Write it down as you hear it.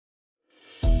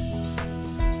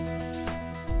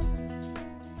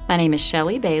My name is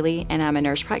Shelly Bailey, and I'm a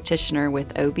nurse practitioner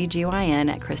with OB/GYN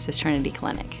at CHRISTUS Trinity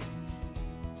Clinic.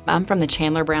 I'm from the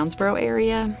Chandler-Brownsboro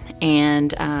area,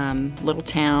 and little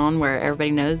town where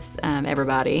everybody knows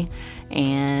everybody.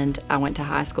 And I went to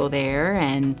high school there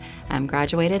and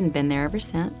graduated and been there ever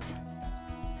since.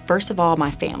 First of all, my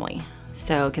family.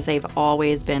 Because they've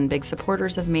always been big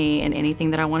supporters of me and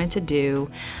anything that I wanted to do.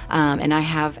 And I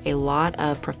have a lot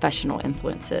of professional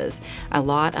influences, a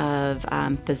lot of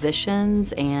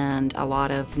physicians and a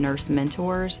lot of nurse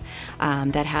mentors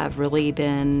that have really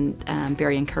been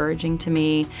very encouraging to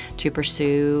me to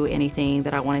pursue anything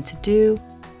that I wanted to do.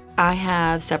 I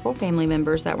have several family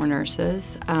members that were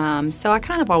nurses, so I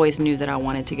kind of always knew that I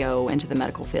wanted to go into the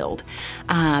medical field.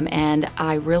 And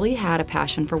I really had a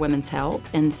passion for women's health,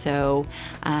 and so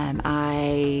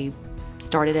I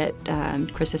started at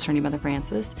CHRISTUS Trinity Mother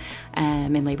Francis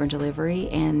in labor and delivery,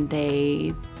 and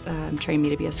they trained me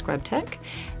to be a scrub tech.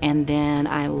 And then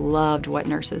I loved what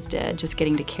nurses did, just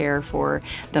getting to care for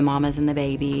the mamas and the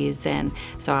babies. And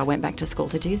so I went back to school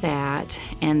to do that.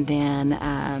 And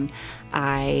then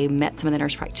I met some of the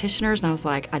nurse practitioners, and I was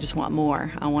like, I just want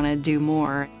more. I want to do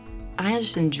more. I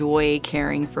just enjoy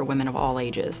caring for women of all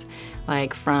ages,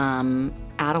 like from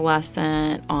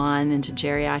adolescent on into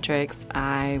geriatrics.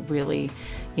 I really,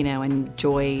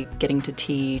 enjoy getting to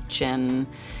teach and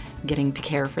getting to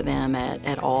care for them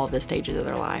at all of the stages of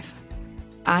their life.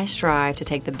 I strive to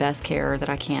take the best care that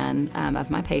I can of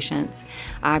my patients.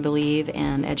 I believe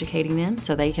in educating them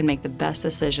so they can make the best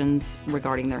decisions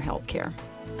regarding their health care.